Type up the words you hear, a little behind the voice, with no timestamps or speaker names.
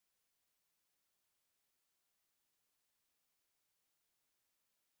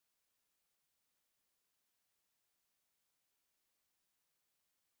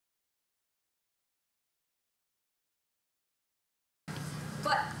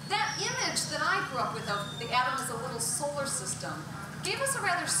up with of the atom as a little solar system gave us a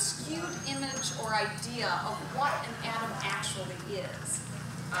rather skewed image or idea of what an atom actually is.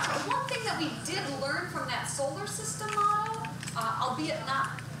 One thing that we did learn from that solar system model, albeit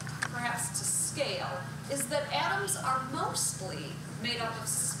not perhaps to scale, is that atoms are mostly made up of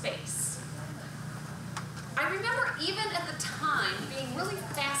space. I remember even at the time being really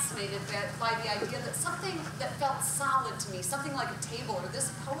fascinated by the idea that something that felt solid to me, something like a table or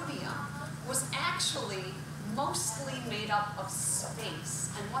this podium, was actually mostly made up of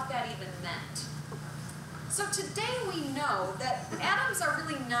space and what that even meant. So today we know that atoms are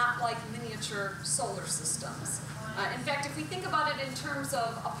really not like miniature solar systems. In fact, if we think about it in terms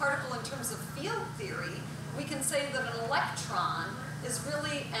of a particle in terms of field theory, we can say that an electron is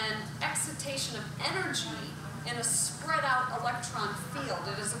really an excitation of energy in a spread out electron field.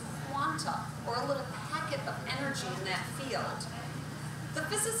 It is a quanta, or a little packet of energy in that field. The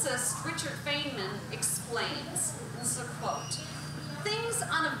physicist Richard Feynman explains, this is a quote, "Things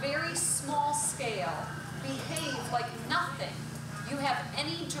on a very small scale behave like nothing you have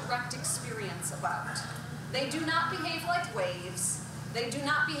any direct experience about. They do not behave like waves, they do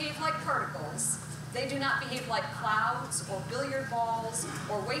not behave like particles, they do not behave like clouds or billiard balls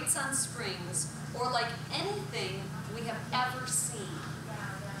or weights on springs or like anything we have ever seen."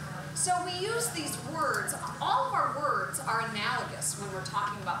 So we use these words, all of our words are analogous when we're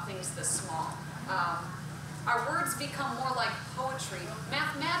talking about things this small. Our words become more like poetry.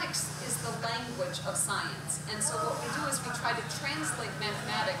 Mathematics is the language of science, and so what we do is we try to translate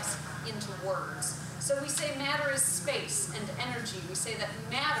mathematics into words. So we say matter is space and energy. We say that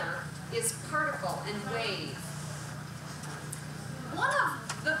matter is particle and wave. One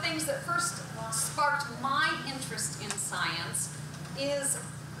of the things that first sparked my interest in science is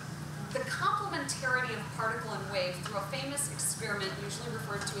the complementarity of particle and wave through a famous experiment usually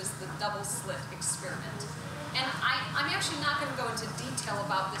referred to as the double slit experiment. And I'm actually not going to go into detail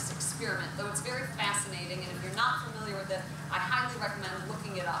about this experiment, though it's very fascinating, and if you're not familiar with it, I highly recommend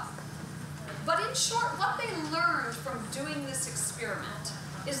looking it up. But in short, what they learned from doing this experiment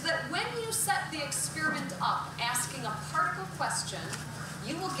is that when you set the experiment up asking a particle question,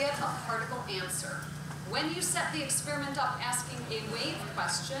 you will get a particle answer. When you set the experiment up asking a wave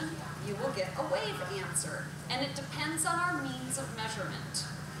question, you will get a wave answer, and it depends on our means of measurement.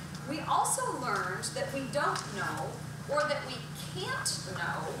 We also learned that we don't know, or that we can't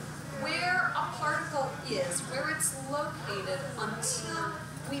know, where a particle is, where it's located until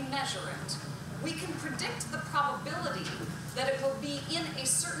we measure it. We can predict the probability that it will be in a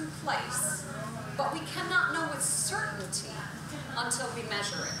certain place, but we cannot know with certainty until we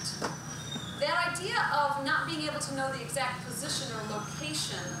measure it. That idea of not being able to know the exact position or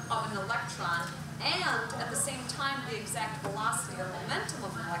location of an electron and at the same time the exact velocity or momentum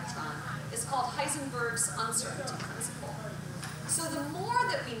of an electron is called Heisenberg's uncertainty principle. So the more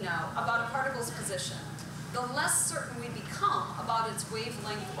that we know about a particle's position, the less certain we become about its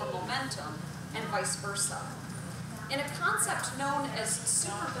wavelength or momentum, and vice versa. In a concept known as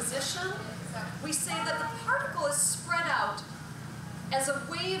superposition, we say that the particle is spread out as a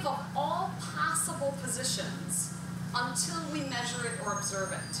wave of all possible positions until we measure it or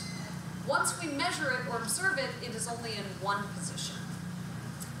observe it. Once we measure it or observe it, it is only in one position.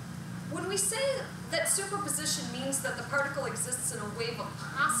 When we say that superposition means that the particle exists in a wave of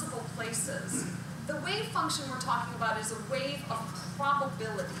possible places, the wave function we're talking about is a wave of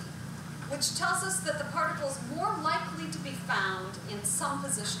probability, which tells us that the particle is more likely to be found in some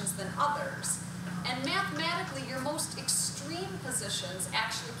positions than others. And mathematically, your most extreme positions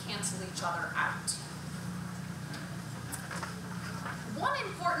actually cancel each other out. One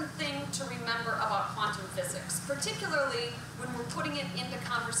important thing to remember about quantum physics, particularly when we're putting it into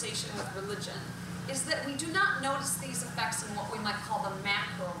conversation with religion, is that we do not notice these effects in what we might call the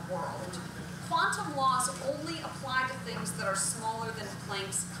macro world. Quantum laws only apply to things that are smaller than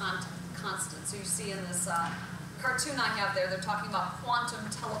Planck's constant. So you see in this cartoon I have there, they're talking about quantum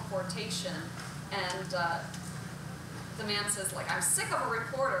teleportation, and the man says, like, I'm sick of a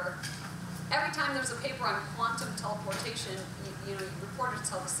reporter. Every time there's a paper on quantum teleportation, you know, reporters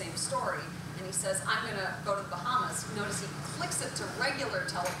tell the same story. And he says, I'm going to go to the Bahamas. Notice he clicks it to regular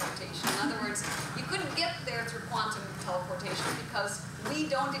teleportation. In other words, you couldn't get there through quantum teleportation because we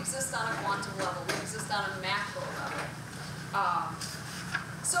don't exist on a quantum level. We exist on a macro level.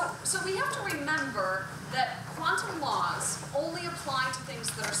 So we have to remember that quantum laws only apply to things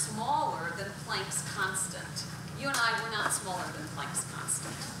that are smaller than Planck's constant. You and I, we're not smaller than Planck's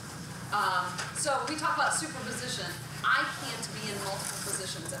constant. So we talk about superposition. I can't be in multiple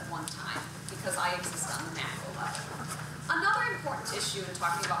positions at one time because I exist on the macro level. Another important issue in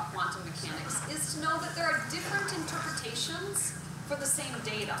talking about quantum mechanics is to know that there are different interpretations for the same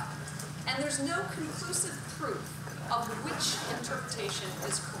data. And there's no conclusive proof of which interpretation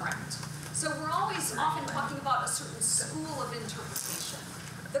is correct. So we're always often talking about a certain school of interpretation.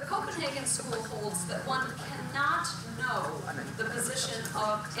 The Copenhagen school holds that one cannot know the position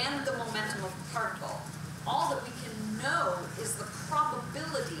of and the momentum of the particle. All that we can know is the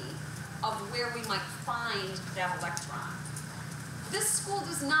probability of where we might find that electron. This school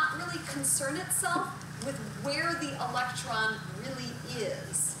does not really concern itself with where the electron really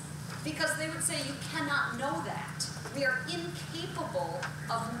is, because they would say you cannot know that. We are incapable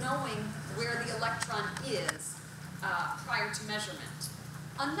of knowing where the electron is prior to measurement.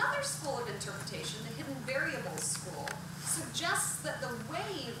 Another school of interpretation, the hidden variables school, suggests that the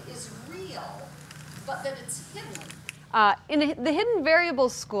wave is real, but that it's hidden. In the hidden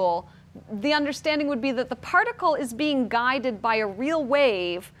variables school, the understanding would be that the particle is being guided by a real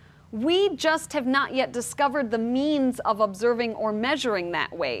wave. We just have not yet discovered the means of observing or measuring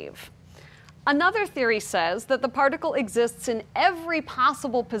that wave. Another theory says that the particle exists in every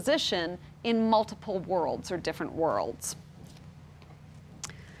possible position in multiple worlds or different worlds.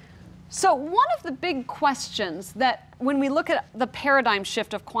 So one of the big questions that when we look at the paradigm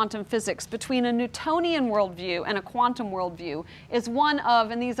shift of quantum physics between a Newtonian worldview and a quantum worldview is one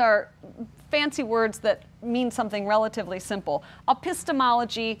of, and these are fancy words that mean something relatively simple,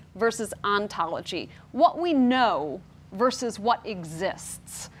 epistemology versus ontology. What we know versus what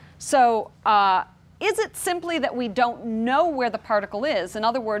exists. So is it simply that we don't know where the particle is? In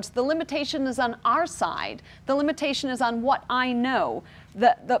other words, the limitation is on our side. The limitation is on what I know.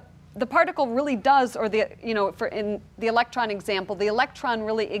 The particle really does, or in the electron example, the electron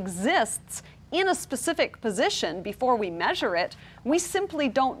really exists in a specific position before we measure it. We simply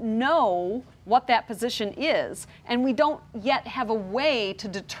don't know what that position is, and we don't yet have a way to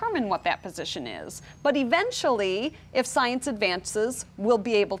determine what that position is. But eventually, if science advances, we'll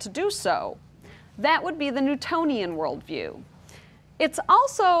be able to do so. That would be the Newtonian worldview. It's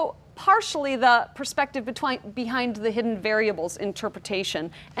also partially the perspective behind the hidden variables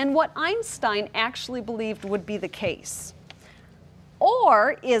interpretation and what Einstein actually believed would be the case.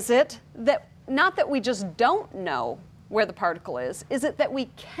 Or is it that not that we just don't know where the particle is it that we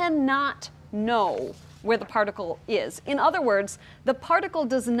cannot know where the particle is? In other words, the particle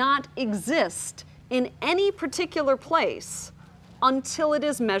does not exist in any particular place until it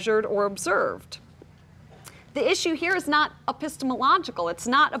is measured or observed. The issue here is not epistemological. It's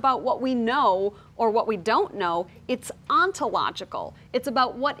not about what we know or what we don't know. It's ontological. It's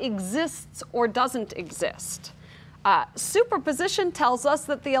about what exists or doesn't exist. Superposition tells us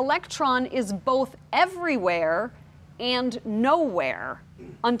that the electron is both everywhere and nowhere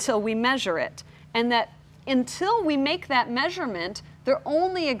until we measure it, and that until we make that measurement, there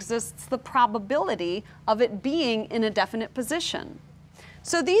only exists the probability of it being in a definite position.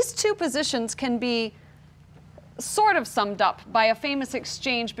 So these two positions can be sort of summed up by a famous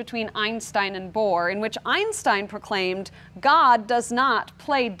exchange between Einstein and Bohr, in which Einstein proclaimed, "God does not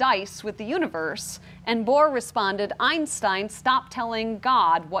play dice with the universe," and Bohr responded, "Einstein, stop telling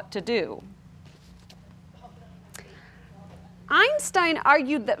God what to do." Einstein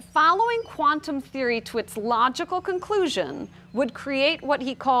argued that following quantum theory to its logical conclusion would create what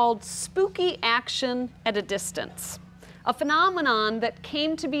he called spooky action at a distance, a phenomenon that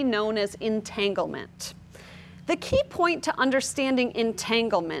came to be known as entanglement. The key point to understanding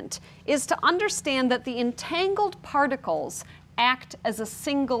entanglement is to understand that the entangled particles act as a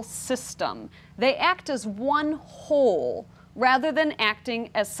single system. They act as one whole rather than acting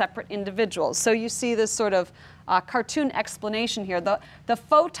as separate individuals. So you see this sort of cartoon explanation here. The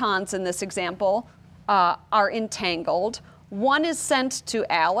photons in this example are entangled. One is sent to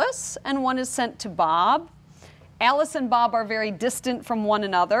Alice and one is sent to Bob. Alice and Bob are very distant from one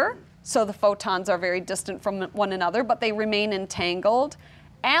another, so the photons are very distant from one another, but they remain entangled.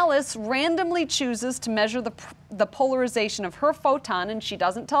 Alice randomly chooses to measure the polarization of her photon, and she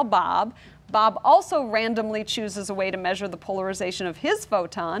doesn't tell Bob. Bob also randomly chooses a way to measure the polarization of his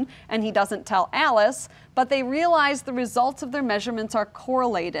photon, and he doesn't tell Alice, but they realize the results of their measurements are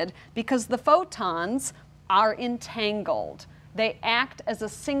correlated because the photons are entangled. They act as a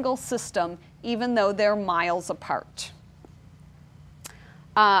single system, even though they're miles apart.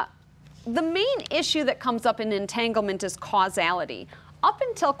 The main issue that comes up in entanglement is causality. Up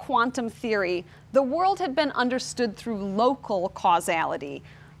until quantum theory, the world had been understood through local causality.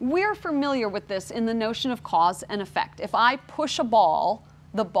 We're familiar with this in the notion of cause and effect. If I push a ball,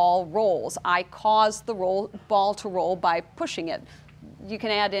 the ball rolls. I cause the ball to roll by pushing it. you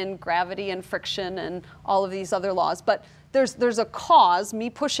can add in gravity and friction and all of these other laws. But there's a cause, me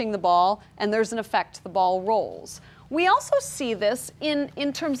pushing the ball, and there's an effect, the ball rolls. We also see this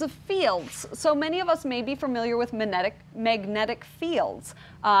in terms of fields. So many of us may be familiar with magnetic fields.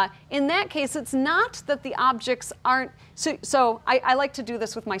 In that case, it's not that the objects aren't, so I like to do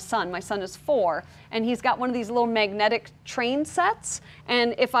this with my son. My son is 4, and he's got one of these little magnetic train sets.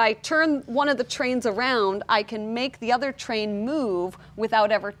 And if I turn one of the trains around, I can make the other train move without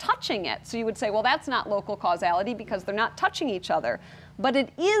ever touching it. So you would say, well, that's not local causality because they're not touching each other. But it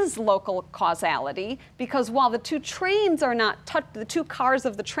is local causality because while the two trains are not the two cars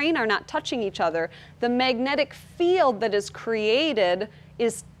of the train are not touching each other, the magnetic field that is created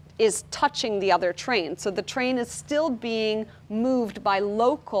is touching the other train. So the train is still being moved by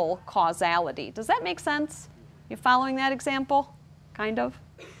local causality. Does that make sense? You following that example? Kind of?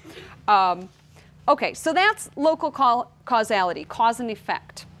 Okay, so that's local causality, cause and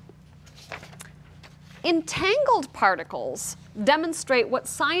effect. Entangled particles demonstrate what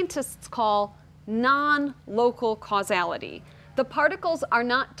scientists call non-local causality. The particles are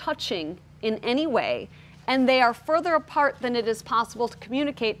not touching in any way, and they are further apart than it is possible to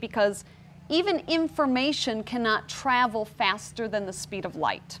communicate because even information cannot travel faster than the speed of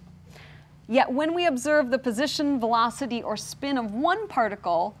light. Yet when we observe the position, velocity, or spin of one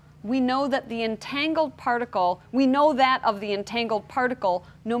particle, we know that of the entangled particle,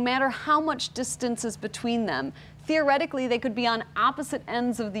 no matter how much distance is between them. Theoretically, they could be on opposite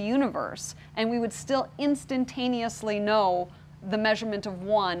ends of the universe, and we would still instantaneously know the measurement of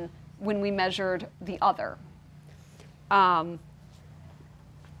one when we measured the other.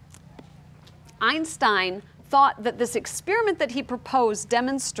 Einstein thought that this experiment that he proposed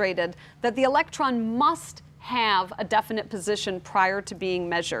demonstrated that the electron must have a definite position prior to being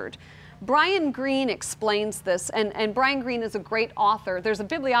measured. Brian Greene explains this, and Brian Greene is a great author. There's a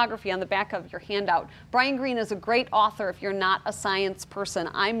bibliography on the back of your handout. Brian Greene is a great author if you're not a science person.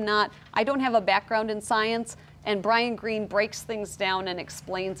 I don't have a background in science, and Brian Greene breaks things down and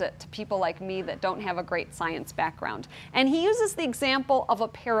explains it to people like me that don't have a great science background. And he uses the example of a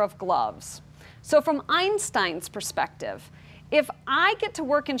pair of gloves. So from Einstein's perspective, if I get to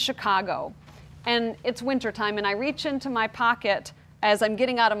work in Chicago, and it's wintertime, and I reach into my pocket as I'm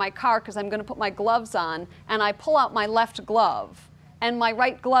getting out of my car because I'm going to put my gloves on, and I pull out my left glove, and my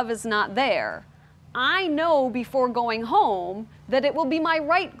right glove is not there, I know before going home that it will be my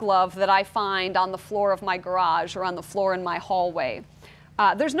right glove that I find on the floor of my garage or on the floor in my hallway.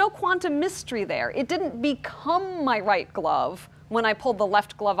 There's no quantum mystery there. It didn't become my right glove when I pulled the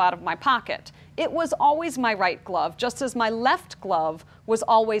left glove out of my pocket. It was always my right glove, just as my left glove was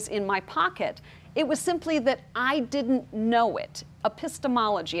always in my pocket. It was simply that I didn't know it.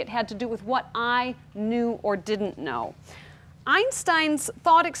 Epistemology. It had to do with what I knew or didn't know. Einstein's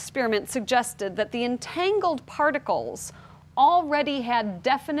thought experiment suggested that the entangled particles already had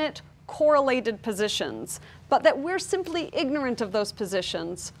definite correlated positions, but that we're simply ignorant of those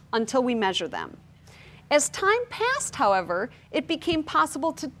positions until we measure them. As time passed, however, it became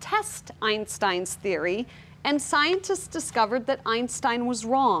possible to test Einstein's theory, and scientists discovered that Einstein was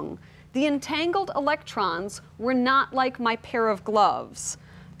wrong. The entangled electrons were not like my pair of gloves.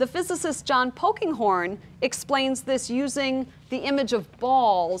 The physicist John Polkinghorne explains this using the image of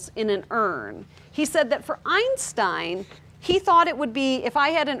balls in an urn. He said that for Einstein, he thought it would be, if I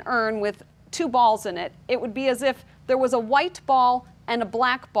had an urn with 2 balls in it, it would be as if there was a white ball and a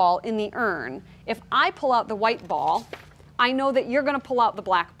black ball in the urn. If I pull out the white ball, I know that you're going to pull out the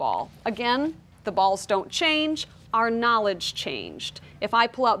black ball. Again, the balls don't change. Our knowledge changed. If I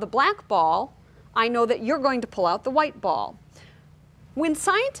pull out the black ball, I know that you're going to pull out the white ball. When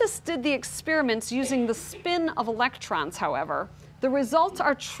scientists did the experiments using the spin of electrons, however, the results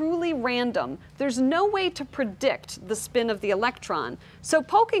are truly random. There's no way to predict the spin of the electron. So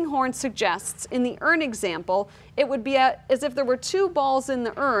Polkinghorne suggests in the urn example, it would be as if there were 2 balls in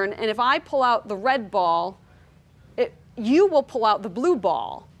the urn, and if I pull out the red ball, you will pull out the blue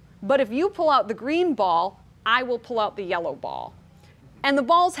ball. But if you pull out the green ball, I will pull out the yellow ball. And the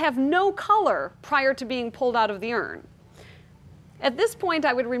balls have no color prior to being pulled out of the urn. At this point,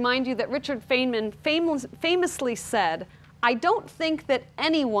 I would remind you that Richard Feynman famously said, "I don't think that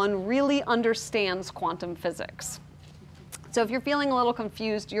anyone really understands quantum physics." So if you're feeling a little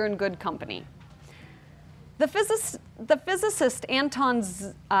confused, you're in good company. The physicist Anton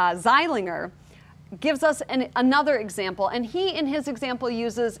Zeilinger gives us another example, and he, in his example,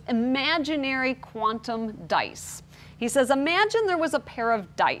 uses imaginary quantum dice. He says, imagine there was a pair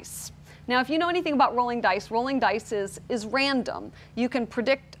of dice. Now, if you know anything about rolling dice is random. You can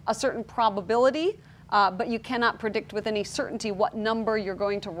predict a certain probability but you cannot predict with any certainty what number you're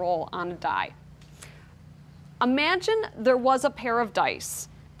going to roll on a die. Imagine there was a pair of dice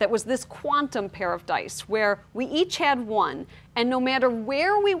that was this quantum pair of dice where we each had one, and no matter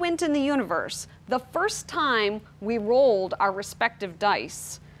where we went in the universe, the first time we rolled our respective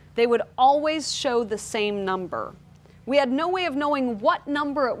dice, they would always show the same number. We had no way of knowing what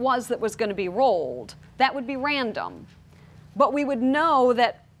number it was that was going to be rolled. That would be random. But we would know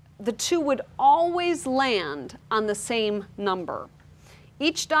that the two would always land on the same number.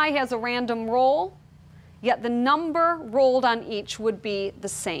 Each die has a random roll, yet the number rolled on each would be the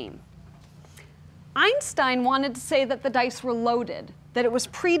same. Einstein wanted to say that the dice were loaded, that it was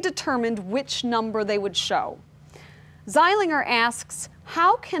predetermined which number they would show. Zeilinger asks,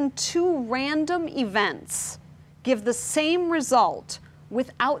 how can two random events give the same result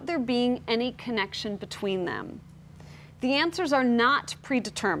without there being any connection between them? The answers are not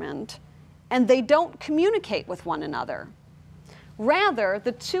predetermined, and they don't communicate with one another. Rather,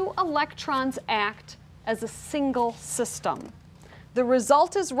 the two electrons act as a single system. The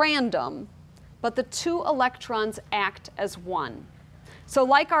result is random, but the two electrons act as one. So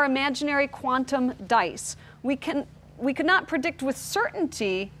like our imaginary quantum dice, we could not predict with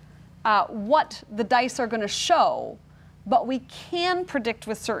certainty what the dice are going to show, but we can predict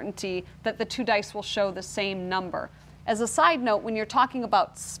with certainty that the two dice will show the same number. As a side note, when you're talking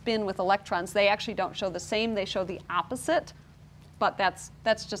about spin with electrons, they actually don't show the same, they show the opposite. But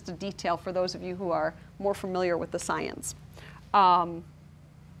that's just a detail for those of you who are more familiar with the science.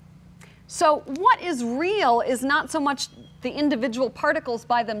 So what is real is not so much the individual particles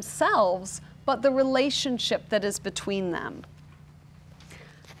by themselves, but the relationship that is between them.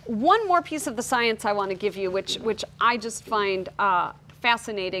 One more piece of the science I want to give you, which I just find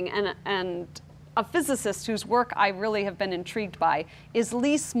fascinating, and a physicist whose work I really have been intrigued by is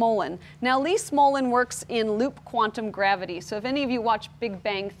Lee Smolin. Now, Lee Smolin works in loop quantum gravity. So if any of you watch Big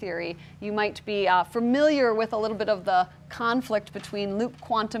Bang Theory, you might be familiar with a little bit of the conflict between loop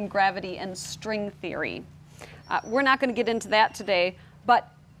quantum gravity and string theory. We're not going to get into that today,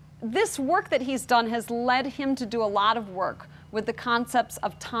 but this work that he's done has led him to do a lot of work with the concepts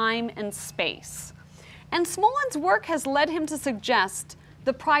of time and space. And Smolin's work has led him to suggest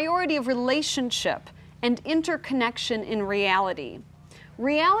the priority of relationship and interconnection in reality.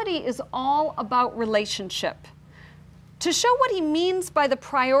 Reality is all about relationship. To show what he means by the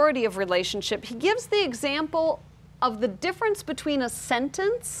priority of relationship, he gives the example of the difference between a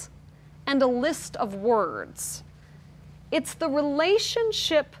sentence and a list of words. It's the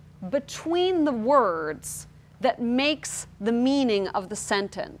relationship between the words that makes the meaning of the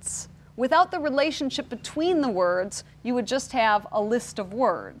sentence. Without the relationship between the words, you would just have a list of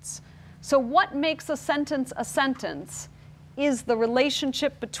words. So what makes a sentence is the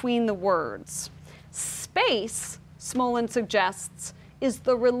relationship between the words. Space, Smolin suggests, is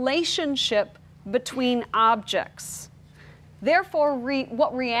the relationship between objects. Therefore,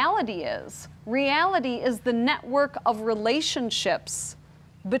 what reality is the network of relationships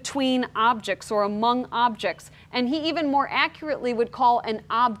between objects or among objects. And he even more accurately would call an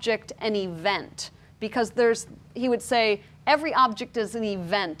object an event, because he would say every object is an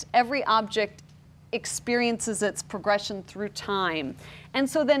event. Every object experiences its progression through time. And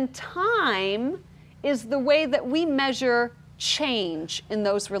so then time is the way that we measure change in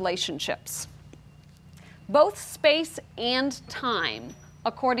those relationships. Both space and time,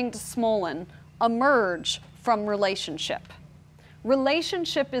 according to Smolin, emerge from relationship.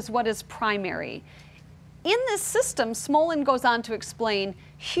 Relationship is what is primary. In this system, Smolin goes on to explain,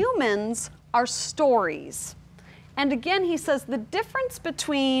 humans are stories. And again, he says the difference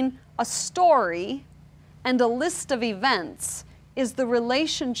between a story and a list of events is the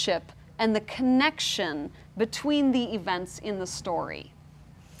relationship and the connection between the events in the story.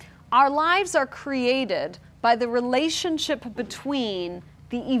 Our lives are created by the relationship between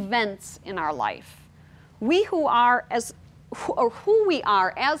the events in our life. Who we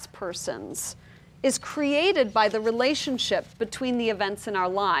are as persons is created by the relationship between the events in our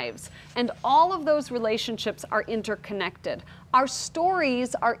lives. And all of those relationships are interconnected. Our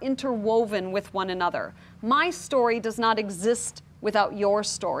stories are interwoven with one another. My story does not exist without your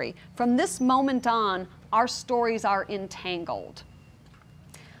story. From this moment on, our stories are entangled.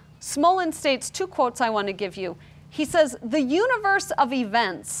 Smolin states two quotes I want to give you. He says, the universe of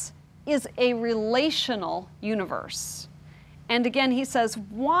events is a relational universe. And again, he says,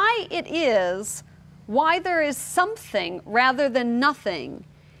 why there is something rather than nothing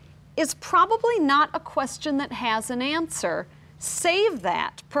is probably not a question that has an answer, save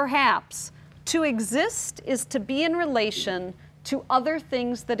that, perhaps, to exist is to be in relation to other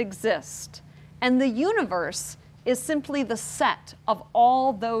things that exist, And the universe is simply the set of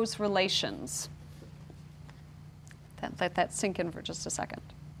all those relations. Let that sink in for just a second.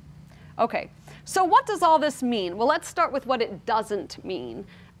 Okay, so what does all this mean? Well, let's start with what it doesn't mean.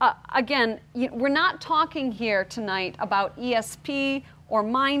 Again, we're not talking here tonight about ESP or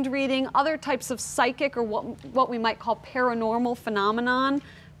mind reading, other types of psychic or what we might call paranormal phenomenon.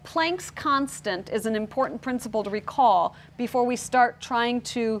 Planck's constant is an important principle to recall before we start trying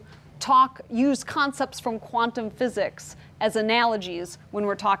to use concepts from quantum physics as analogies when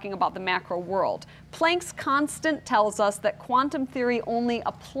we're talking about the macro world. Planck's constant tells us that quantum theory only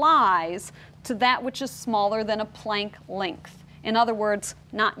applies to that which is smaller than a Planck length. In other words,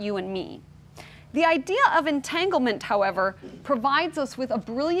 not you and me. The idea of entanglement, however, provides us with a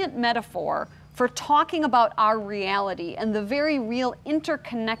brilliant metaphor for talking about our reality and the very real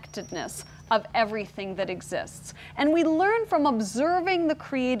interconnectedness of everything that exists. And we learn from observing the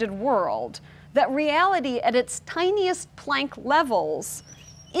created world that reality at its tiniest Planck levels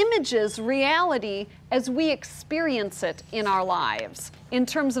images reality as we experience it in our lives in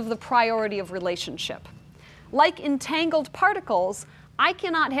terms of the priority of relationship. Like entangled particles, I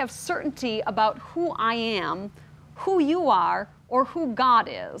cannot have certainty about who I am, who you are, or who God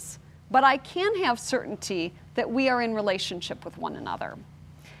is, but I can have certainty that we are in relationship with one another.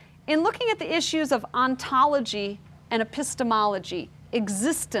 In looking at the issues of ontology and epistemology,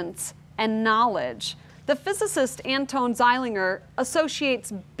 existence and knowledge, the physicist Anton Zeilinger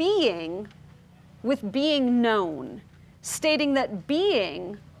associates being with being known, stating that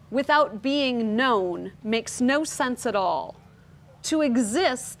being without being known makes no sense at all. To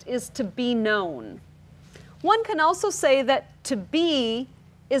exist is to be known. One can also say that to be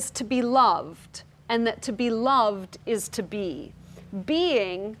is to be loved, and that to be loved is to be.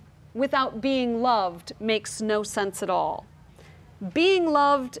 Being without being loved makes no sense at all. Being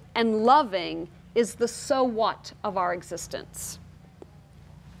loved and loving is the so what of our existence.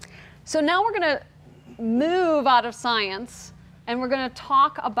 So now we're going to move out of science and we're going to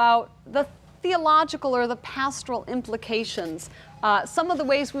talk about the theological or the pastoral implications, some of the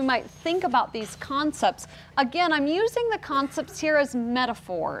ways we might think about these concepts. Again, I'm using the concepts here as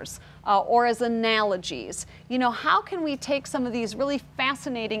metaphors or as analogies. You know, how can we take some of these really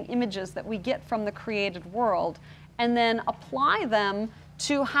fascinating images that we get from the created world and then apply them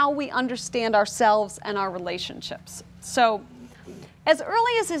to how we understand ourselves and our relationships? So, as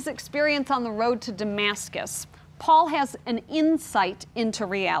early as his experience on the road to Damascus, Paul has an insight into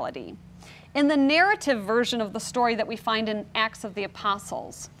reality. In the narrative version of the story that we find in Acts of the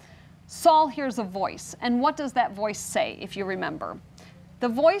Apostles, Saul hears a voice. And what does that voice say, if you remember? The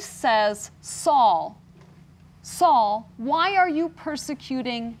voice says, "Saul, Saul, why are you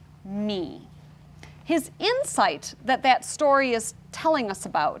persecuting me?" His insight that story is telling us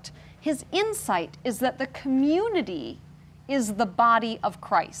about, his insight is that the community is the body of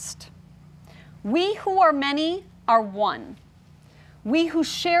Christ. We who are many are one. We who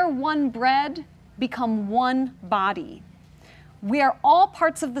share one bread become one body. We are all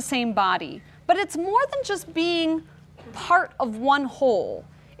parts of the same body, but it's more than just being part of one whole.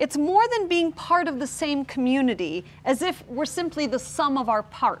 It's more than being part of the same community, as if we're simply the sum of our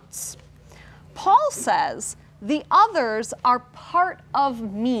parts. Paul says, the others are part of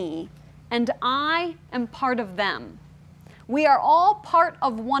me, and I am part of them. We are all part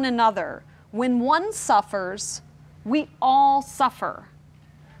of one another. When one suffers, we all suffer.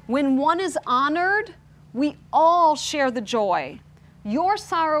 When one is honored, we all share the joy. Your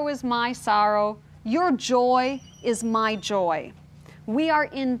sorrow is my sorrow. Your joy is my joy. We are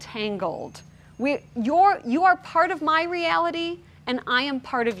entangled. You are part of my reality, and I am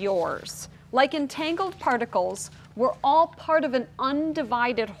part of yours. Like entangled particles, we're all part of an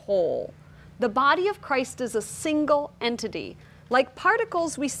undivided whole. The body of Christ is a single entity. Like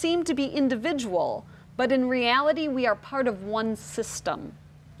particles, we seem to be individual, but in reality, we are part of one system.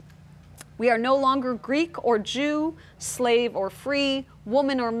 We are no longer Greek or Jew, slave or free,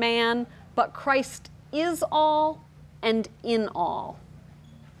 woman or man, but Christ is all and in all.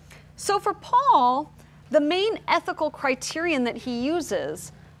 So for Paul, the main ethical criterion that he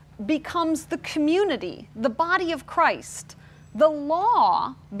uses becomes the community, the body of Christ. The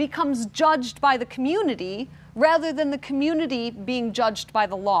law becomes judged by the community rather than the community being judged by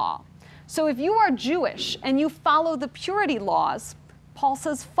the law. So if you are Jewish and you follow the purity laws, Paul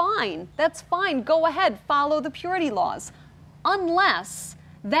says, fine, that's fine, go ahead, follow the purity laws. Unless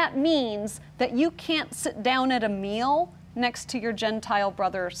that means that you can't sit down at a meal next to your Gentile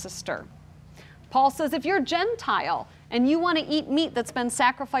brother or sister. Paul says, if you're Gentile and you want to eat meat that's been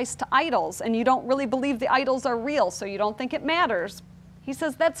sacrificed to idols and you don't really believe the idols are real, so you don't think it matters, He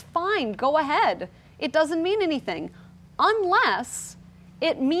says, that's fine, go ahead. It doesn't mean anything, unless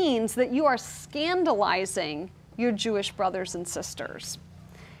it means that you are scandalizing your Jewish brothers and sisters.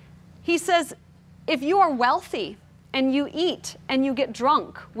 He says, if you are wealthy and you eat and you get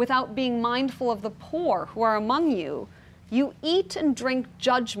drunk without being mindful of the poor who are among you, you eat and drink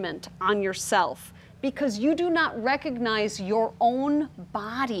judgment on yourself because you do not recognize your own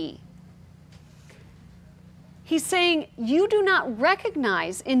body. He's saying you do not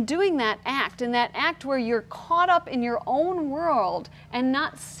recognize in doing that act, in that act where you're caught up in your own world and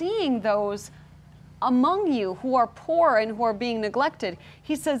not seeing those among you who are poor and who are being neglected.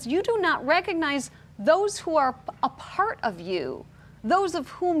 He says you do not recognize those who are a part of you, those of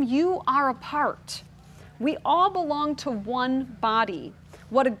whom you are a part. We all belong to one body,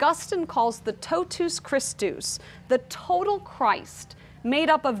 what Augustine calls the totus Christus, the total Christ, made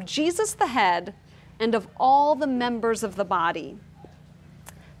up of Jesus the head and of all the members of the body.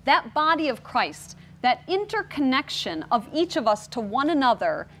 That body of Christ, that interconnection of each of us to one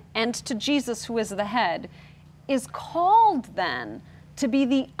another and to Jesus who is the head, is called then to be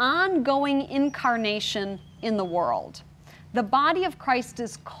the ongoing incarnation in the world. The body of Christ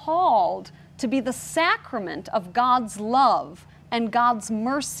is called to be the sacrament of God's love and God's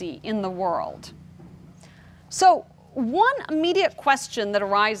mercy in the world. So one immediate question that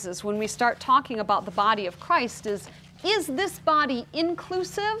arises when we start talking about the body of Christ is this body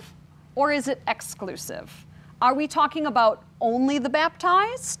inclusive or is it exclusive? Are we talking about only the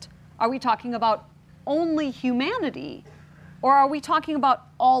baptized? Are we talking about only humanity? Or are we talking about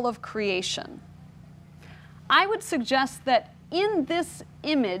all of creation? I would suggest that in this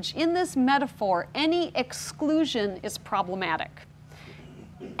image, in this metaphor, any exclusion is problematic.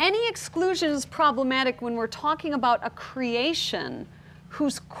 Any exclusion is problematic when we're talking about a creation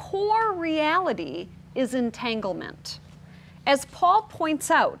whose core reality is entanglement. As Paul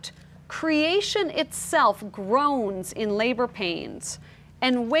points out, creation itself groans in labor pains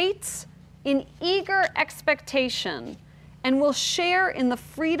and waits in eager expectation and will share in the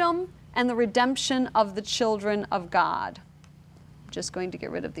freedom and the redemption of the children of God. I'm just going to get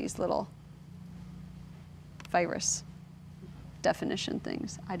rid of these little virus definition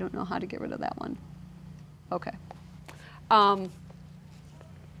things. I don't know how to get rid of that one. Okay.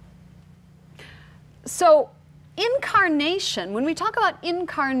 So incarnation, when we talk about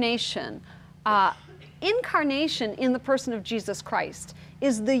incarnation, incarnation in the person of Jesus Christ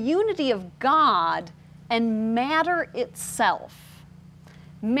is the unity of God and matter itself.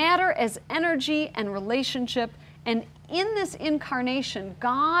 Matter as energy and relationship, and in this incarnation,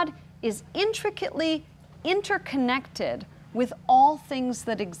 God is intricately interconnected with all things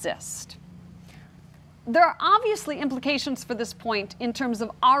that exist. There are obviously implications for this point in terms of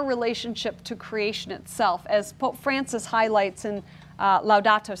our relationship to creation itself, as Pope Francis highlights in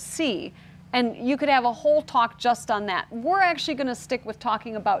Laudato Si, and you could have a whole talk just on that. We're actually going to stick with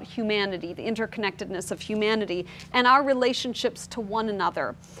talking about humanity, the interconnectedness of humanity, and our relationships to one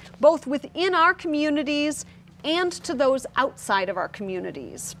another, both within our communities and to those outside of our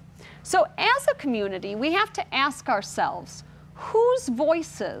communities. So as a community, we have to ask ourselves, whose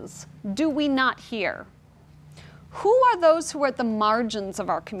voices do we not hear? Who are those who are at the margins of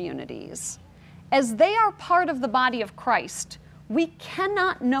our communities? As they are part of the body of Christ, we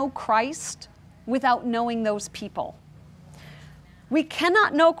cannot know Christ without knowing those people. We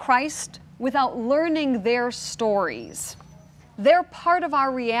cannot know Christ without learning their stories. They're part of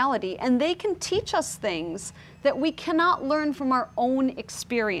our reality, and they can teach us things that we cannot learn from our own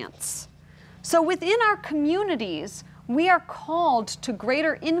experience. So within our communities, we are called to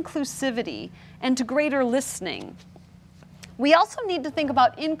greater inclusivity and to greater listening. We also need to think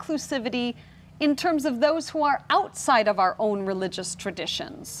about inclusivity in terms of those who are outside of our own religious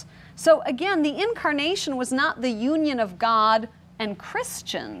traditions. So again, the incarnation was not the union of God and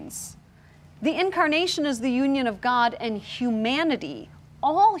Christians. The incarnation is the union of God and humanity,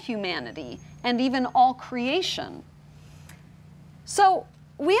 and even all creation. So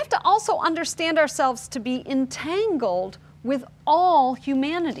we have to also understand ourselves to be entangled with all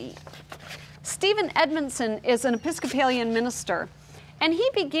humanity. Stephen Edmondson is an Episcopalian minister, and he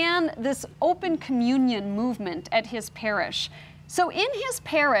began this open communion movement at his parish. So in his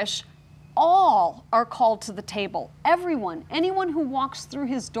parish, all are called to the table. Everyone, anyone who walks through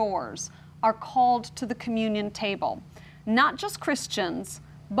his doors, are called to the communion table. Not just Christians,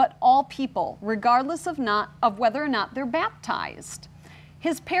 but all people, regardless of whether or not they're baptized.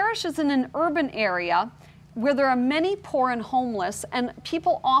 His parish is in an urban area where there are many poor and homeless, and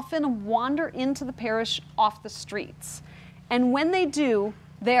people often wander into the parish off the streets. And when they do,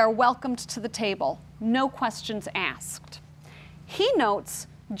 they are welcomed to the table, no questions asked. He notes,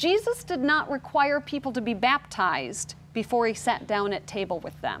 Jesus did not require people to be baptized before he sat down at table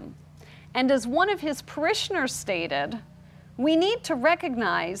with them. And as one of his parishioners stated, we need to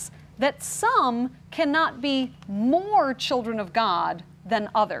recognize that some cannot be more children of God than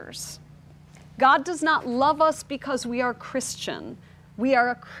others. God does not love us because we are Christian. We are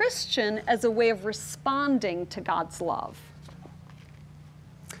a Christian as a way of responding to God's love.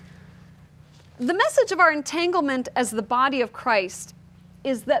 The message of our entanglement as the body of Christ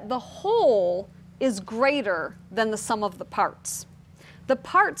is that the whole is greater than the sum of the parts. The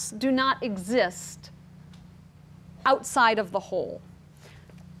parts do not exist outside of the whole.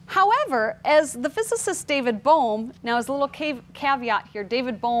 However, as the physicist David Bohm, now as a little caveat here,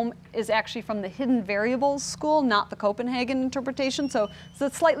 David Bohm is actually from the hidden variables school, not the Copenhagen interpretation, so it's a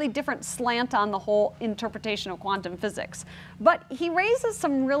slightly different slant on the whole interpretation of quantum physics. But he raises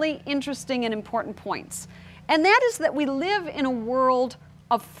some really interesting and important points, and that is that we live in a world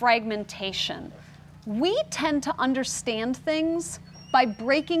of fragmentation. We tend to understand things by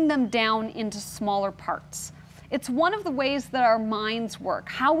breaking them down into smaller parts. It's one of the ways that our minds work,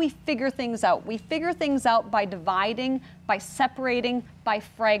 how we figure things out. We figure things out by dividing, by separating, by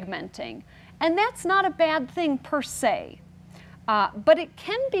fragmenting. And that's not a bad thing per se. But it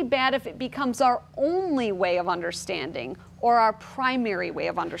can be bad if it becomes our only way of understanding or our primary way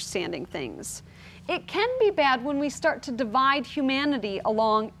of understanding things. It can be bad when we start to divide humanity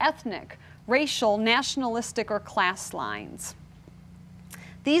along ethnic, racial, nationalistic, or class lines.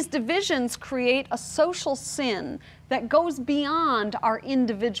 These divisions create a social sin that goes beyond our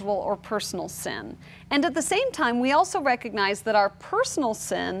individual or personal sin. And at the same time, we also recognize that our personal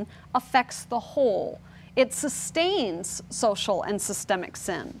sin affects the whole. It sustains social and systemic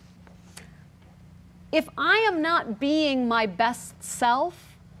sin. If I am not being my best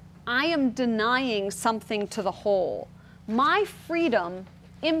self, I am denying something to the whole. My freedom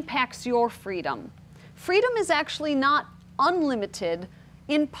impacts your freedom. Freedom is actually not unlimited,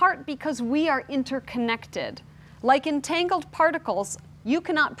 in part because we are interconnected. Like entangled particles, you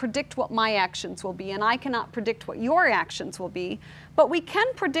cannot predict what my actions will be, and I cannot predict what your actions will be, but we can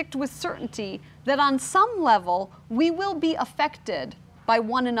predict with certainty that on some level we will be affected by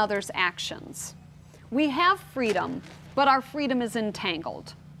one another's actions. We have freedom, but our freedom is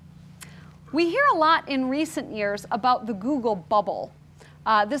entangled. We hear a lot in recent years about the Google bubble,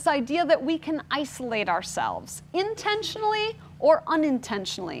 this idea that we can isolate ourselves intentionally or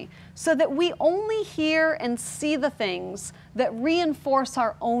unintentionally, so that we only hear and see the things that reinforce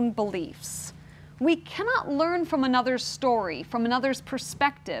our own beliefs. We cannot learn from another's story, from another's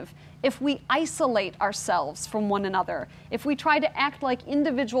perspective, if we isolate ourselves from one another, if we try to act like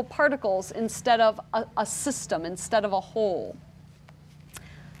individual particles instead of a system, instead of a whole.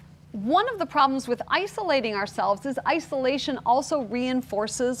 One of the problems with isolating ourselves is isolation also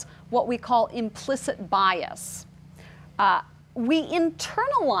reinforces what we call implicit bias. We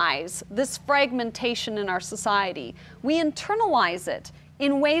internalize this fragmentation in our society. We internalize it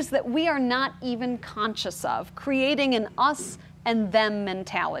in ways that we are not even conscious of, creating an us and them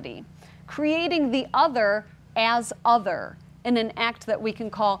mentality, creating the other as other in an act that we can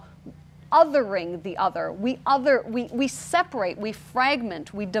call othering the other. We separate, we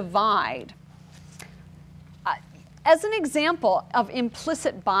fragment, we divide. As an example of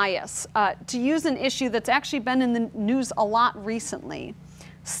implicit bias, to use an issue that's actually been in the news a lot recently,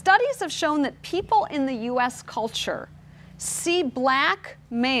 studies have shown that people in the US culture see black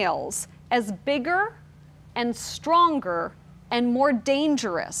males as bigger and stronger and more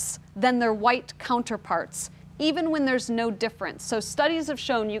dangerous than their white counterparts, even when there's no difference. So studies have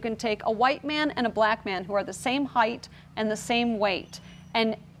shown you can take a white man and a black man who are the same height and the same weight,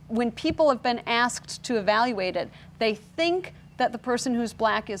 and when people have been asked to evaluate it, they think that the person who's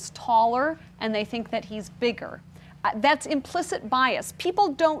black is taller and they think that he's bigger. That's implicit bias.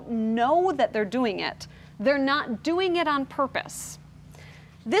 People don't know that they're doing it. They're not doing it on purpose.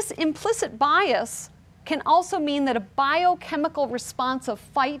 This implicit bias can also mean that a biochemical response of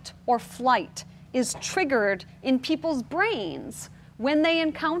fight or flight is triggered in people's brains when they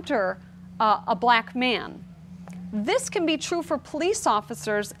encounter a black man. This can be true for police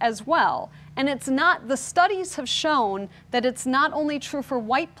officers as well. And it's not, the studies have shown that it's not only true for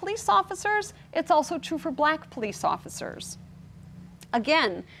white police officers, it's also true for black police officers.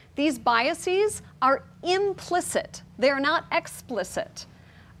 Again, these biases are implicit. They're not explicit.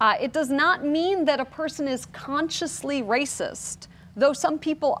 It does not mean that a person is consciously racist, though some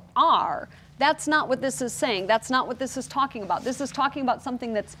people are. That's not what this is saying. That's not what this is talking about. This is talking about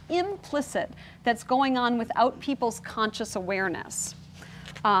something that's implicit, that's going on without people's conscious awareness.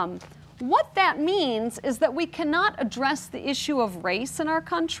 What that means is that we cannot address the issue of race in our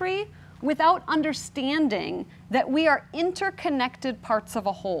country without understanding that we are interconnected parts of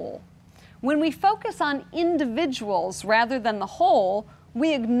a whole. When we focus on individuals rather than the whole,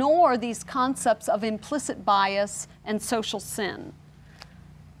 we ignore these concepts of implicit bias and social sin.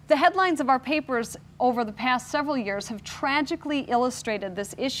 The headlines of our papers over the past several years have tragically illustrated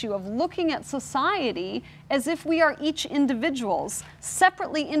this issue of looking at society as if we are each individuals,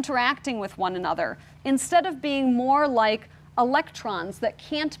 separately interacting with one another, instead of being more like electrons that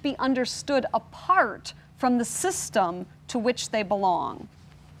can't be understood apart from the system to which they belong.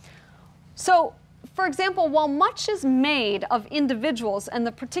 So, for example, while much is made of individuals and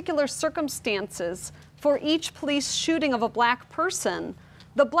the particular circumstances for each police shooting of a black person,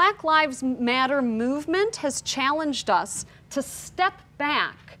 the Black Lives Matter movement has challenged us to step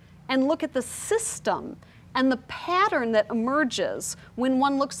back and look at the system and the pattern that emerges when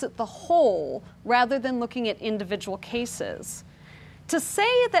one looks at the whole rather than looking at individual cases. To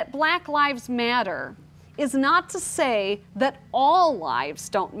say that Black Lives Matter is not to say that all lives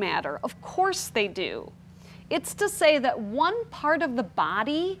don't matter. Of course they do. It's to say that one part of the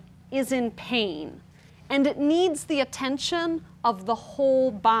body is in pain, and it needs the attention of the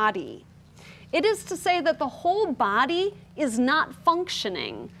whole body. It is to say that the whole body is not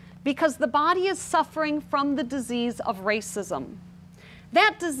functioning because the body is suffering from the disease of racism.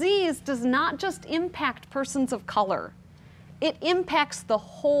 That disease does not just impact persons of color. It impacts the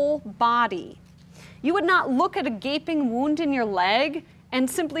whole body. You would not look at a gaping wound in your leg and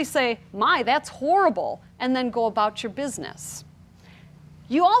simply say, "My, that's horrible," and then go about your business.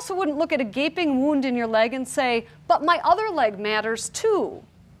 You also wouldn't look at a gaping wound in your leg and say, "But my other leg matters too."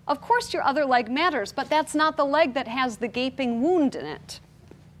 Of course your other leg matters, but that's not the leg that has the gaping wound in it.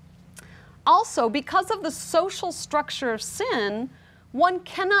 Also, because of the social structure of sin, one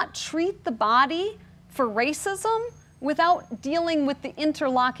cannot treat the body for racism without dealing with the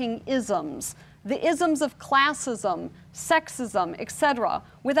interlocking isms, the isms of classism, sexism, etc.,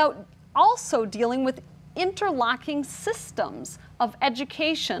 without also dealing with interlocking systems of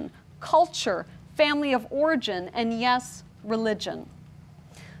education, culture, family of origin, and yes, religion.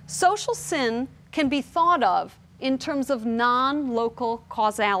 Social sin can be thought of in terms of non-local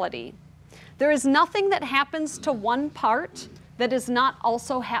causality. There is nothing that happens to one part that is not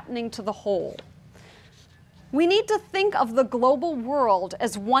also happening to the whole. We need to think of the global world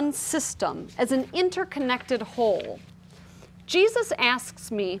as one system, as an interconnected whole. Jesus asks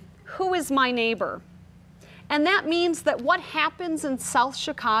me, "Who is my neighbor?" And that means that what happens in South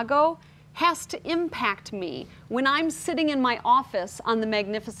Chicago has to impact me when I'm sitting in my office on the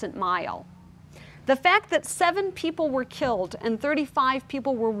Magnificent Mile. The fact that 7 people were killed and 35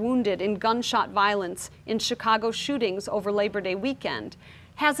 people were wounded in gunshot violence in Chicago shootings over Labor Day weekend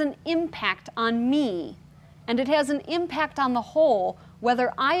has an impact on me, and it has an impact on the whole,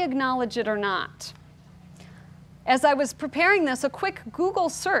 whether I acknowledge it or not. As I was preparing this, a quick Google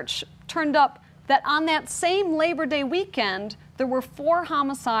search turned up that on that same Labor Day weekend, there were 4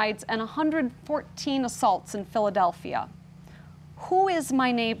 homicides and 114 assaults in Philadelphia. Who is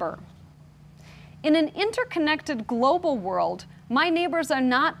my neighbor? In an interconnected global world, my neighbors are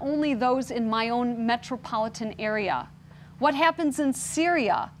not only those in my own metropolitan area. What happens in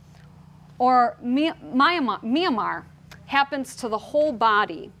Syria or Myanmar happens to the whole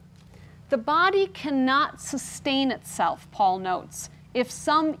body. The body cannot sustain itself, Paul notes, if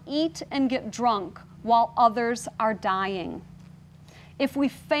some eat and get drunk while others are dying. If we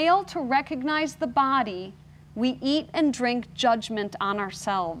fail to recognize the body, we eat and drink judgment on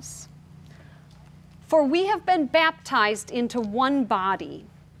ourselves. For we have been baptized into one body.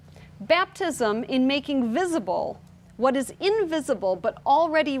 Baptism, in making visible what is invisible but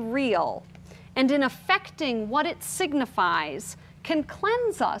already real, and in affecting what it signifies, can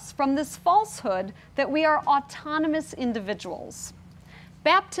cleanse us from this falsehood that we are autonomous individuals.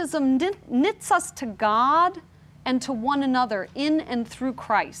 Baptism knits us to God and to one another in and through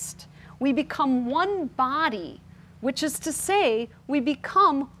Christ. We become one body, which is to say, we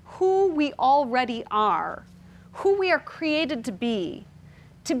become who we already are, who we are created to be.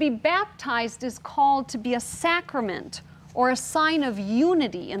 To be baptized is called to be a sacrament or a sign of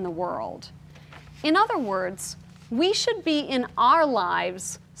unity in the world. In other words, we should be in our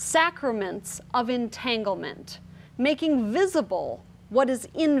lives sacraments of entanglement, making visible what is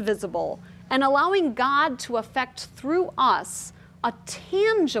invisible and allowing God to effect through us a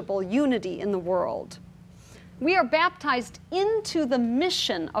tangible unity in the world. We are baptized into the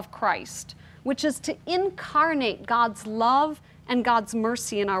mission of Christ, which is to incarnate God's love and God's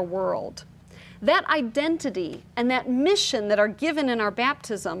mercy in our world. That identity and that mission that are given in our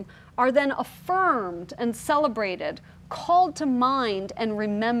baptism are then affirmed and celebrated, called to mind and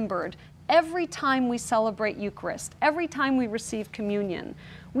remembered every time we celebrate Eucharist, every time we receive communion.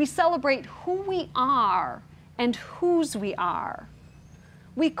 We celebrate who we are and whose we are.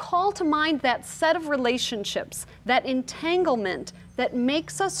 We call to mind that set of relationships, that entanglement that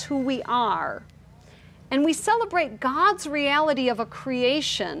makes us who we are. And we celebrate God's reality of a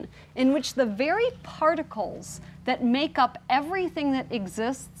creation in which the very particles that make up everything that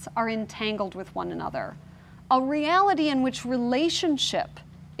exists are entangled with one another. A reality in which relationship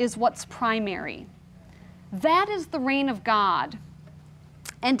is what's primary. That is the reign of God.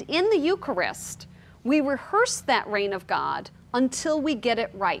 And in the Eucharist, we rehearse that reign of God until we get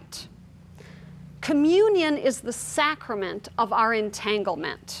it right. Communion is the sacrament of our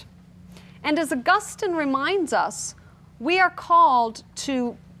entanglement. And as Augustine reminds us, we are called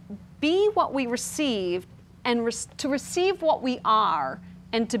to be what we receive and to receive what we are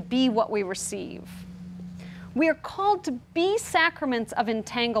and to be what we receive. We are called to be sacraments of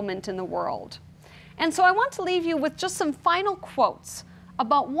entanglement in the world. And so I want to leave you with just some final quotes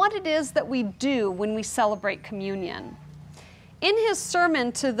about what it is that we do when we celebrate communion. In his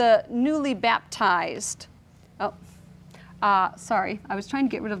sermon to the newly baptized, sorry, I was trying to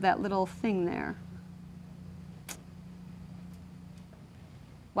get rid of that little thing there.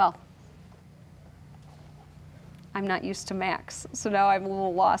 Well, I'm not used to Macs, so now I'm a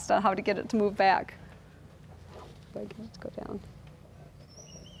little lost on how to get it to move back. Let's go down.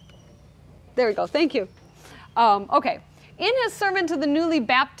 There we go, thank you. Okay, in his sermon to the newly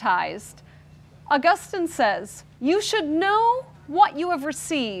baptized, Augustine says, "You should know what you have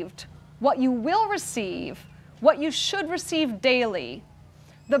received, what you will receive, what you should receive daily.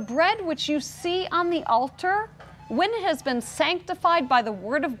 The bread which you see on the altar, when it has been sanctified by the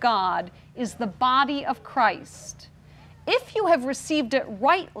word of God, is the body of Christ. If you have received it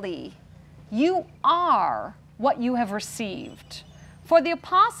rightly, you are what you have received. For the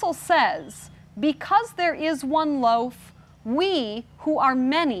apostle says, because there is one loaf, we who are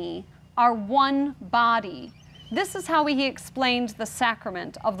many are one body." This is how he explained the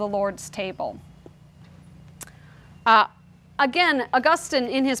sacrament of the Lord's table. Again, Augustine,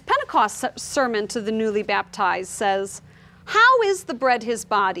 in his Pentecost sermon to the newly baptized, says, "How is the bread his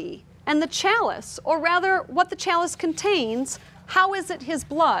body, and the chalice, or rather what the chalice contains, how is it his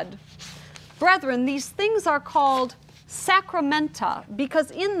blood? Brethren, these things are called sacramenta, because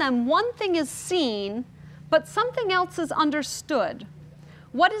in them one thing is seen, but something else is understood.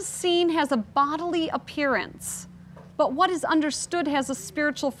 What is seen has a bodily appearance, but what is understood has a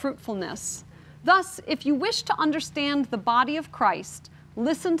spiritual fruitfulness. Thus, if you wish to understand the body of Christ,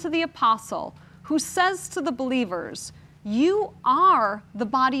 listen to the apostle, who says to the believers, 'You are the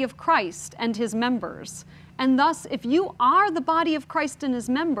body of Christ and his members.' And thus, if you are the body of Christ and his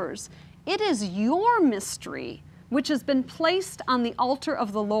members, it is your mystery which has been placed on the altar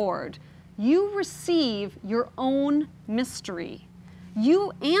of the Lord. You receive your own mystery.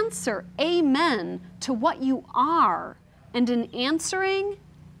 You answer amen to what you are, and in answering,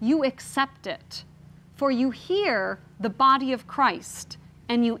 you accept it. For you hear the body of Christ,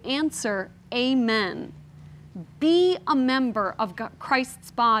 and you answer amen. Be a member of Christ's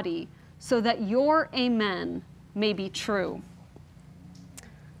body so that your amen may be true."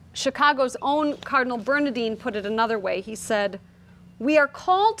 Chicago's own Cardinal Bernardine put it another way. He said, "We are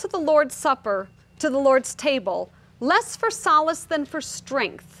called to the Lord's Supper, to the Lord's table, less for solace than for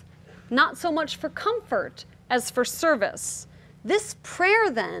strength, not so much for comfort as for service. This prayer,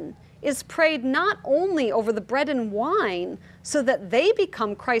 then, is prayed not only over the bread and wine so that they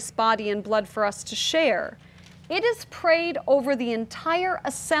become Christ's body and blood for us to share. It is prayed over the entire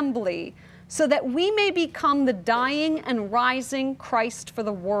assembly so that we may become the dying and rising Christ for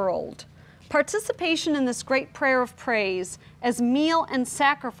the world. Participation in this great prayer of praise as meal and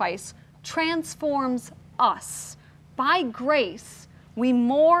sacrifice transforms us. By grace, we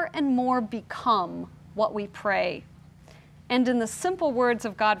more and more become what we pray." And in the simple words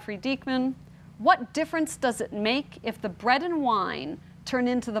of Godfrey Diekman, what difference does it make if the bread and wine turn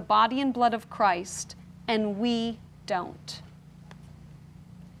into the body and blood of Christ and we don't?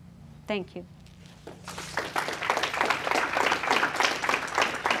 Thank you.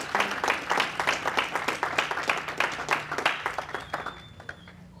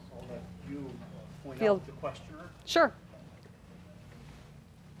 I'll let you point out the questioner. Sure.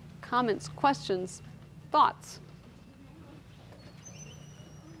 Comments, questions, thoughts?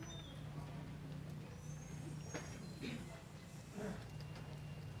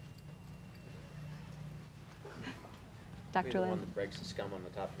 Dr. The one Lamb. that breaks the scum on the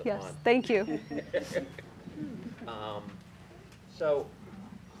top of the Yes, pond. thank you. So,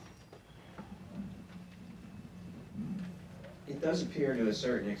 it does appear to a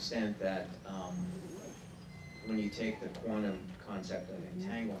certain extent that when you take the quantum concept of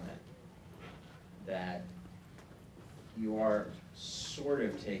entanglement, that you are sort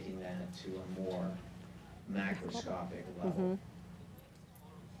of taking that to a more macroscopic level.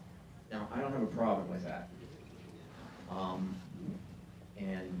 Now, I don't have a problem with that.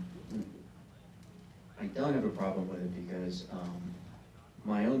 And I don't have a problem with it because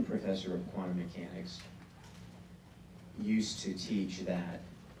my own professor of quantum mechanics used to teach that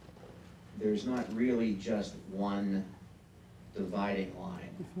there's not really just one dividing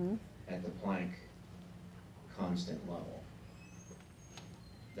line at the Planck constant level.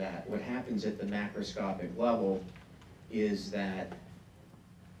 That what happens at the macroscopic level is that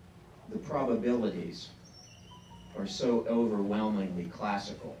the probabilities are so overwhelmingly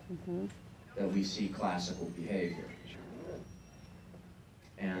classical that we see classical behavior.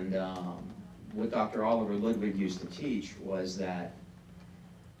 And what Dr. Oliver Ludwig used to teach was that,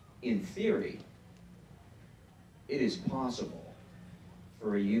 in theory, it is possible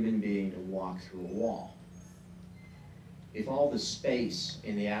for a human being to walk through a wall. If all the space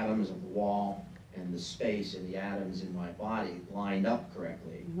in the atoms of the wall and the space in the atoms in my body lined up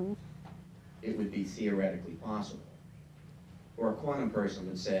correctly, it would be theoretically possible. Or a quantum person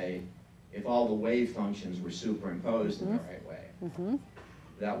would say, if all the wave functions were superimposed in the right way,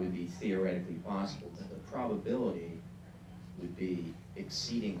 that would be theoretically possible, but the probability would be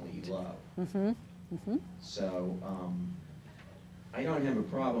exceedingly low. So I don't have a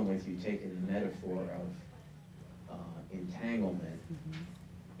problem with you taking the metaphor of entanglement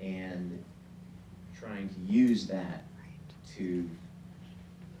and trying to use that to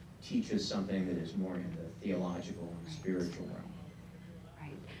teach us something that is more in the theological and spiritual realm.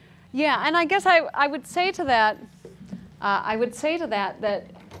 Right. Yeah, and I guess I would say to that, that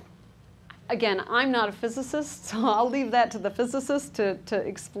again, I'm not a physicist, so I'll leave that to the physicist to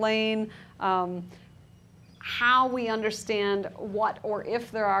explain how we understand what or if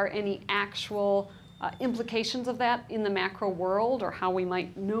there are any actual implications of that in the macro world, or how we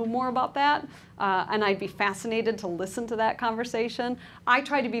might know more about that. And I'd be fascinated to listen to that conversation. I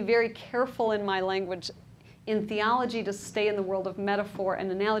try to be very careful in my language in theology to stay in the world of metaphor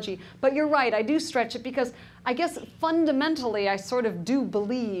and analogy. But you're right, I do stretch it because I guess fundamentally I sort of do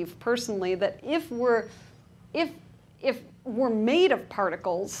believe personally that if we're made of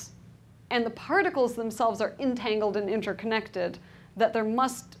particles and the particles themselves are entangled and interconnected, that there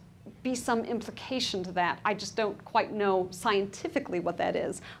must be some implication to that. I just don't quite know scientifically what that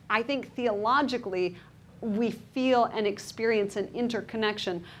is. I think theologically we feel and experience an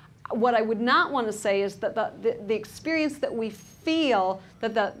interconnection. What I would not want to say is that the experience that we feel,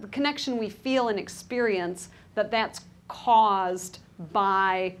 that the connection we feel and experience, that's caused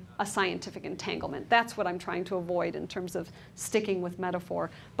by a scientific entanglement. That's what I'm trying to avoid in terms of sticking with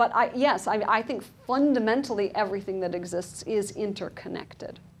metaphor. But yes, I think fundamentally everything that exists is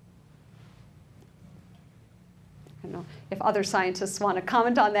interconnected. I don't know if other scientists want to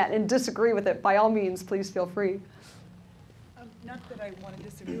comment on that and disagree with it. By all means, please feel free. Not that I want to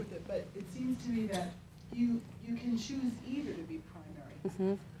disagree with it, but it seems to me that you can choose either to be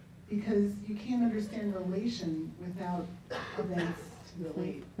primary, because you can't understand relation without events to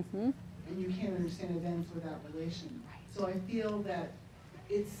relate, and you can't understand events without relation. So I feel that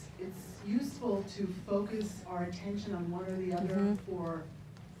it's useful to focus our attention on one or the other for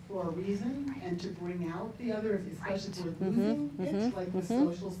a reason, and to bring out the other, especially if we're losing it, like the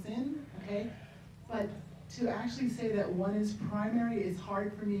social sin, okay? But to actually say that one is primary is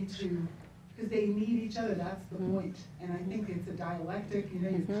hard for me to, because they need each other, that's the point. And I think it's a dialectic, you know,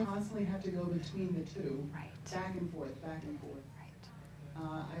 you constantly have to go between the two, back and forth, back and forth.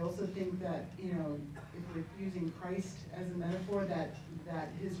 I also think that, you know, if we're using Christ as a metaphor, that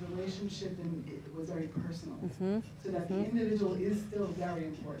his relationship was very personal, so that the individual is still very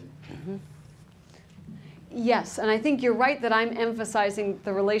important. Yes, and I think you're right that I'm emphasizing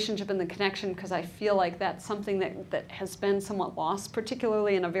the relationship and the connection because I feel like that's something that has been somewhat lost,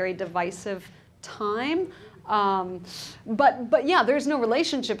 particularly in a very divisive time. But yeah, there's no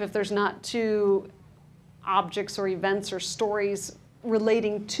relationship if there's not two objects or events or stories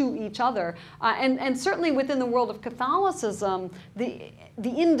relating to each other. And certainly within the world of Catholicism, the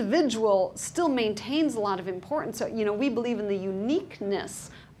individual still maintains a lot of importance. So, you know, we believe in the uniqueness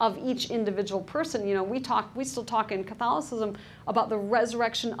of each individual person. You know, we still talk in Catholicism about the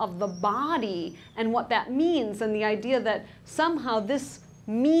resurrection of the body and what that means, and the idea that somehow this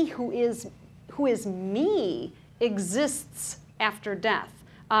me who is me exists after death.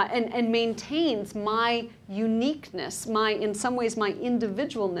 and maintains my uniqueness, in some ways my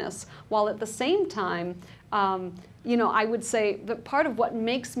individualness, while at the same time, I would say that part of what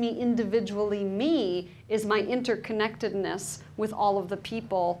makes me individually me is my interconnectedness with all of the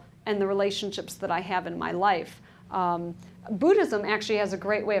people and the relationships that I have in my life. Buddhism actually has a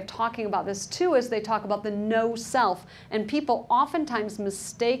great way of talking about this too, as they talk about the no self. And people oftentimes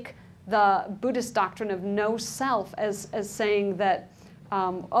mistake the Buddhist doctrine of no self as saying that,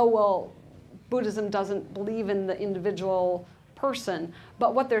 Buddhism doesn't believe in the individual person.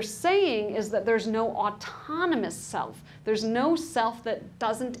 But what they're saying is that there's no autonomous self. There's no self that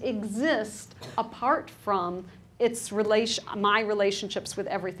doesn't exist apart from my relationships with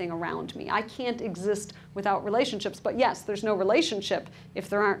everything around me. I can't exist without relationships, but yes, there's no relationship if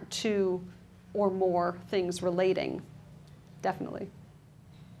there aren't two or more things relating. Definitely.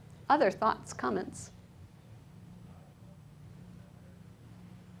 Other thoughts, comments?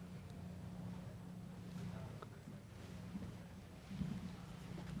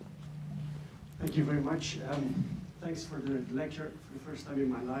 Thank you very much. Thanks for the lecture. For the first time in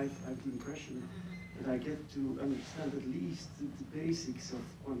my life, I have the impression that I get to understand at least the basics of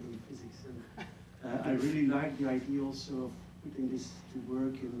quantum physics. And I really like the idea also of putting this to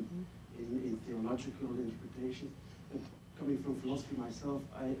work in theological interpretation. But coming from philosophy myself,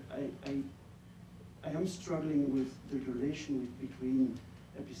 I am struggling with the relation between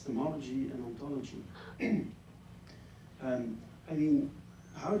epistemology and ontology. I mean,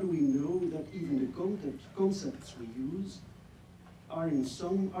 how do we know that even the concepts we use aren't in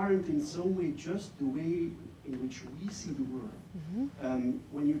some way just the way in which we see the world? Mm-hmm.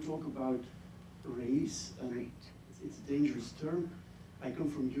 When you talk about race, it's a dangerous term. I come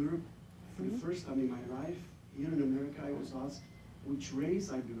from Europe. For the first time in my life, here in America, I was asked which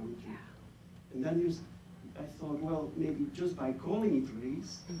race I belong to. And then I thought, well, maybe just by calling it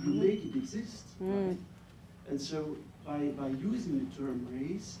race, you make it exist, right? And so by using the term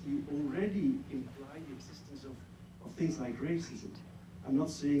race, you already imply the existence of things like racism. I'm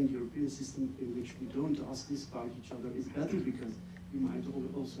not saying the European system in which we don't ask this about each other is better, because you might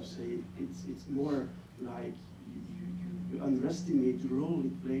also say it's more like you underestimate the role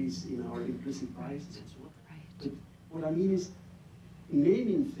it plays in our implicit biases and so on. Right. But what I mean is,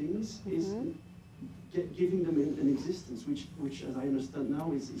 naming things is giving them an existence, which as I understand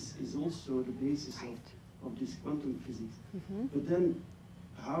now is also the basis of this quantum physics. But then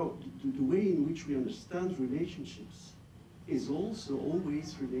how the way in which we understand relationships is also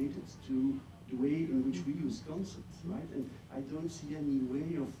always related to the way in which we use concepts, right? And I don't see any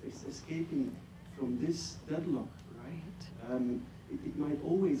way of escaping from this deadlock, right? It might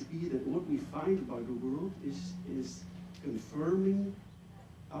always be that what we find about the world is confirming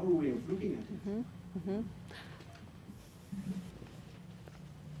our way of looking at it.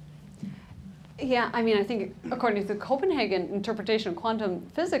 Yeah, I mean, I think according to the Copenhagen interpretation of quantum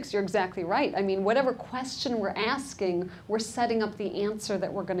physics, you're exactly right. I mean, whatever question we're asking, we're setting up the answer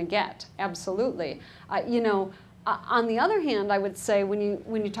that we're going to get. Absolutely. On the other hand, I would say when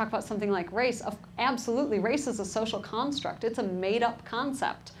you talk about something like race, absolutely, race is a social construct. It's a made-up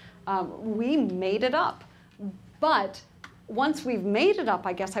concept. We made it up. But once we've made it up,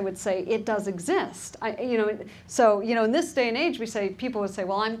 I guess I would say it does exist. So in this day and age, people would say,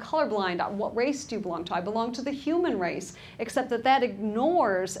 well, I'm colorblind. What race do you belong to? I belong to the human race. Except that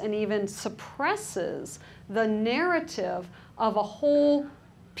ignores and even suppresses the narrative of a whole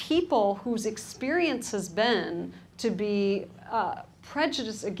people whose experience has been to be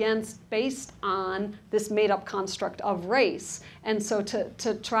prejudiced against based on this made-up construct of race. And so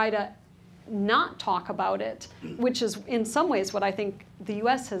to try to not talk about it, which is in some ways what I think the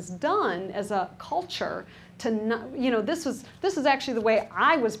U.S. has done as a culture. To not, this is actually the way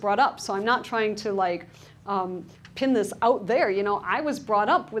I was brought up. So I'm not trying to pin this out there. I was brought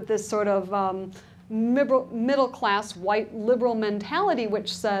up with this sort of middle-class white liberal mentality,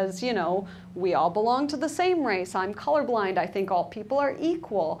 which says, we all belong to the same race. I'm colorblind. I think all people are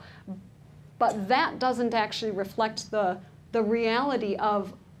equal. But that doesn't actually reflect the reality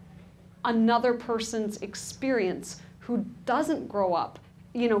of another person's experience who doesn't grow up,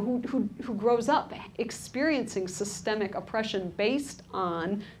 who grows up experiencing systemic oppression based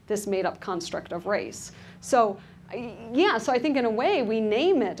on this made-up construct of race. So, so I think in a way we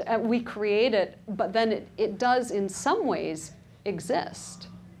name it, we create it, but then it does in some ways exist.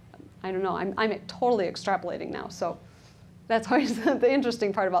 I don't know, I'm totally extrapolating now, so that's always the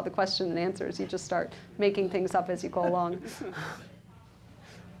interesting part about the question and answers. You just start making things up as you go along.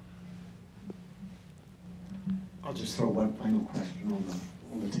 I'll just throw one final question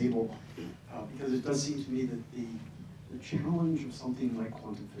on the table, because it does seem to me that the the challenge of something like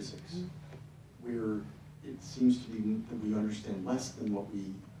quantum physics, where it seems to be that we understand less than what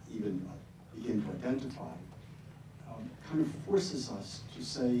we even begin to identify, kind of forces us to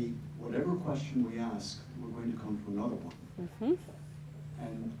say, whatever question we ask, we're going to come to another one.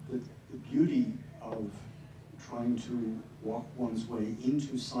 And the beauty of trying to walk one's way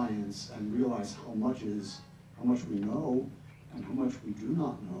into science and realize how much we know and how much we do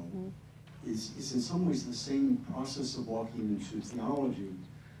not know is in some ways the same process of walking into theology,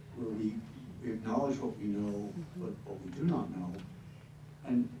 where we acknowledge what we know, but what we do not know.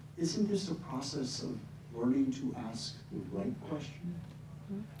 And isn't this a process of learning to ask the right question?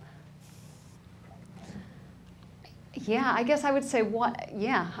 Yeah, I guess I would say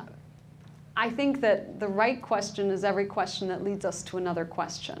I think that the right question is every question that leads us to another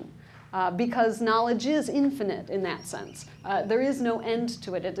question. Because knowledge is infinite in that sense. There is no end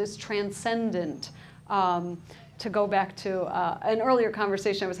to it. It is transcendent. To go back to an earlier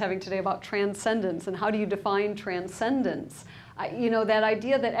conversation I was having today about transcendence and how do you define transcendence? You know, that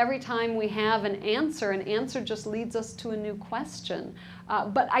idea that every time we have an answer just leads us to a new question.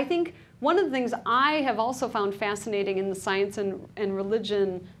 But I think one of the things I have also found fascinating in the science and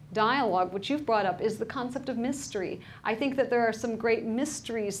religion dialogue, which you've brought up, is the concept of mystery. I think that there are some great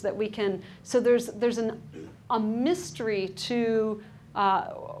mysteries that we can, so there's a mystery to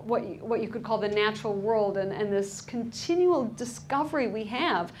what you could call the natural world, and this continual discovery we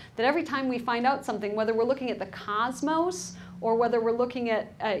have, that every time we find out something, whether we're looking at the cosmos or whether we're looking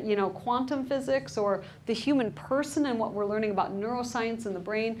at you know, quantum physics or the human person and what we're learning about neuroscience and the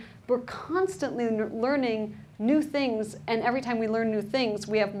brain, we're constantly learning new things, and every time we learn new things,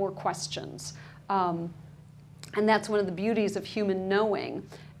 we have more questions. And that's one of the beauties of human knowing.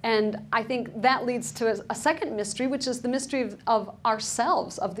 And I think that leads to a second mystery, which is the mystery of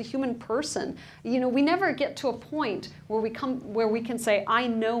ourselves, of the human person. You know, we never get to a point where we can say, I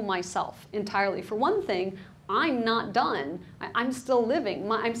know myself entirely. For one thing, I'm not done. I'm still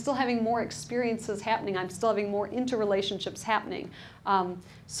living. I'm still having more experiences happening. I'm still having more interrelationships happening.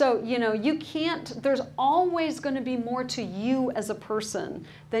 So, you know, you can't, there's always going to be more to you as a person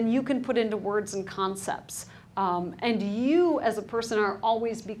than you can put into words and concepts. And you as a person are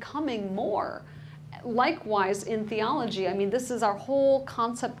always becoming more. Likewise in theology, I mean, this is our whole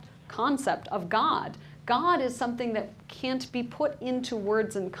concept of God. God is something that can't be put into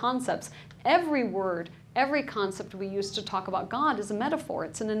words and concepts. Every word, every concept we use to talk about God is a metaphor.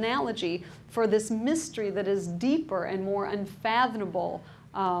 It's an analogy for this mystery that is deeper and more unfathomable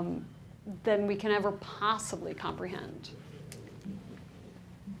than we can ever possibly comprehend.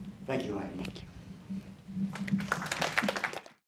 Thank you, Heidi. Thank you.